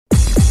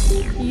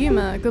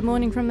Yuma, good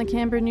morning from the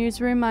Canberra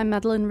newsroom. I'm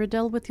Madeline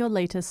Riddell with your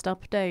latest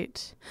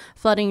update.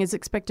 Flooding is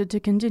expected to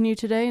continue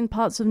today in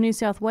parts of New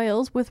South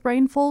Wales, with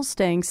rainfall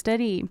staying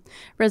steady.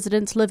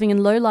 Residents living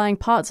in low-lying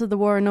parts of the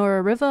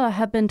Woronora River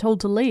have been told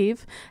to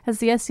leave, as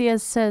the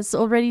SES says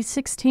already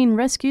 16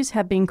 rescues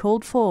have been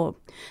called for.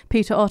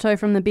 Peter Otto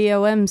from the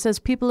BOM says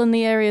people in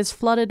the areas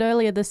flooded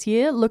earlier this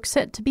year look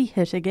set to be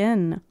hit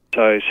again.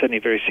 So certainly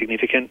very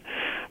significant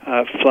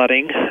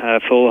flooding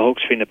for all the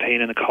Hawkesbury, Nepean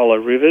and the Colla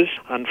rivers.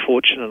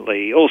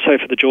 Unfortunately, also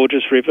for the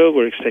Georges River,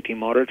 we're expecting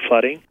moderate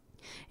flooding.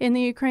 In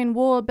the Ukraine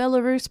war,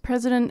 Belarus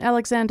President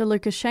Alexander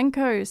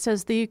Lukashenko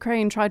says the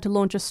Ukraine tried to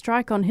launch a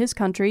strike on his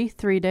country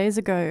 3 days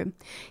ago.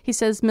 He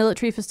says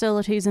military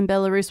facilities in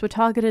Belarus were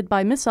targeted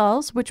by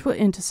missiles, which were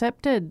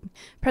intercepted.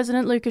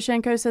 President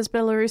Lukashenko says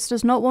Belarus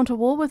does not want a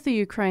war with the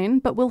Ukraine,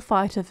 but will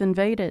fight if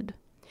invaded.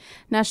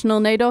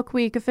 National NAIDOC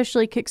Week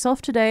officially kicks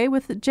off today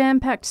with a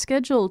jam-packed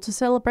schedule to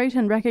celebrate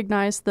and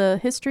recognise the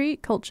history,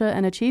 culture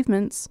and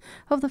achievements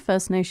of the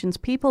First Nations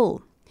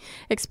people.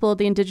 Explore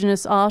the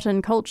Indigenous art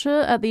and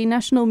culture at the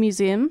National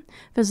Museum,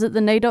 visit the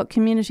NAIDOC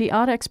Community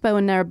Art Expo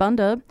in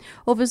Narrabundah,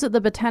 or visit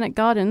the Botanic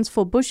Gardens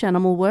for bush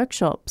animal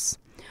workshops.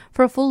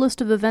 For a full list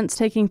of events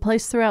taking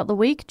place throughout the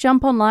week,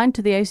 jump online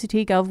to the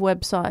ACT.gov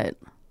website.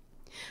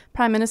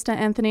 Prime Minister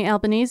Anthony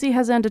Albanese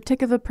has earned a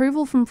tick of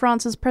approval from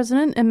France's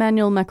President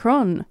Emmanuel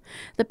Macron.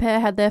 The pair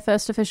had their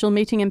first official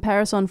meeting in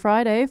Paris on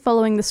Friday,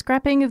 following the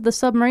scrapping of the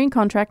submarine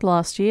contract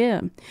last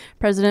year.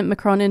 President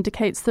Macron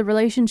indicates the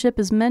relationship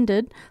is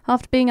mended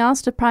after being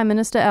asked if Prime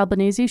Minister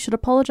Albanese should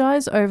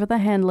apologise over the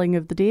handling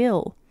of the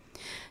deal.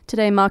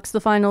 Today marks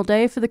the final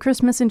day for the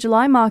Christmas in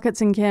July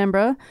markets in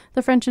Canberra.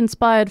 The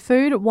French-inspired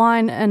food,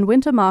 wine and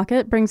winter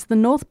market brings the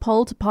North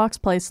Pole to Parks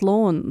Place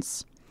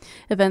lawns.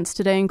 Events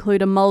today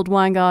include a mulled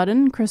wine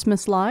garden,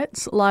 Christmas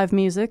lights, live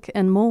music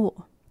and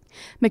more.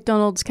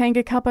 McDonald's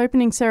Kanga Cup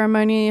opening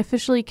ceremony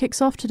officially kicks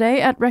off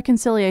today at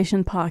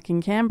Reconciliation Park in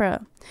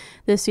Canberra.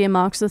 This year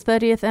marks the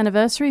 30th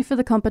anniversary for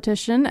the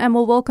competition and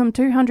will welcome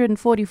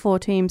 244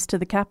 teams to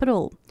the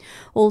capital.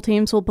 All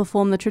teams will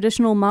perform the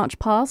traditional march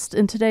past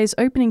in today's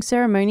opening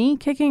ceremony,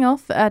 kicking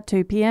off at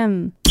 2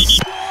 p.m.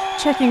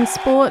 Checking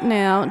sport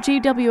now,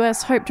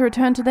 GWS hope to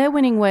return to their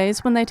winning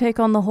ways when they take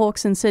on the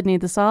Hawks in Sydney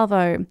this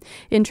Arvo.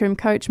 Interim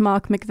coach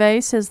Mark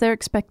McVeigh says they're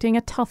expecting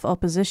a tough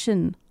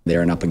opposition.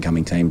 They're an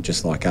up-and-coming team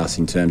just like us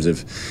in terms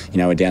of,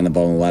 we're down the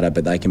bottom of the ladder,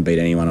 but they can beat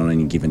anyone on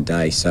any given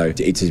day. So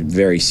it's a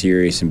very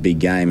serious and big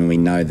game, and we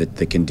know that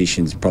the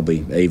conditions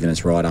probably even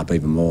us right up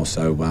even more.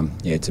 So,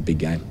 it's a big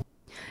game.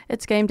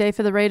 It's game day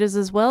for the Raiders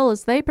as well,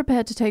 as they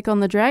prepare to take on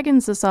the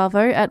Dragons this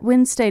Arvo at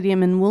Wynn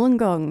Stadium in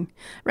Wollongong.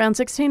 Round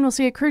 16 will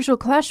see a crucial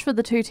clash for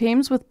the two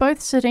teams, with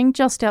both sitting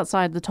just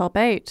outside the top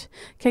 8.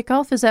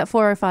 Kick-off is at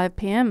 4:05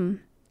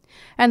 p.m.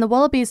 And the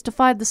Wallabies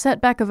defied the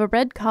setback of a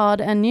red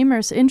card and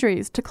numerous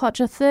injuries to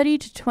clutch a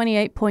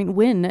 30-28 point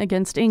win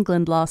against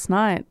England last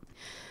night.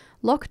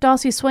 Lock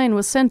Darcy Swain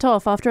was sent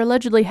off after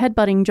allegedly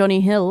headbutting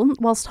Johnny Hill,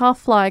 whilst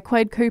half-fly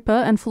Quade Cooper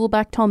and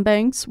fullback Tom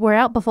Banks were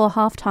out before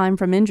half-time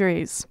from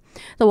injuries.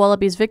 The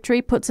Wallabies'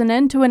 victory puts an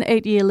end to an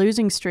 8-year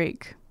losing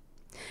streak.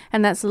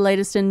 And that's the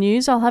latest in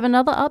news. I'll have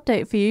another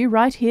update for you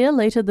right here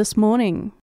later this morning.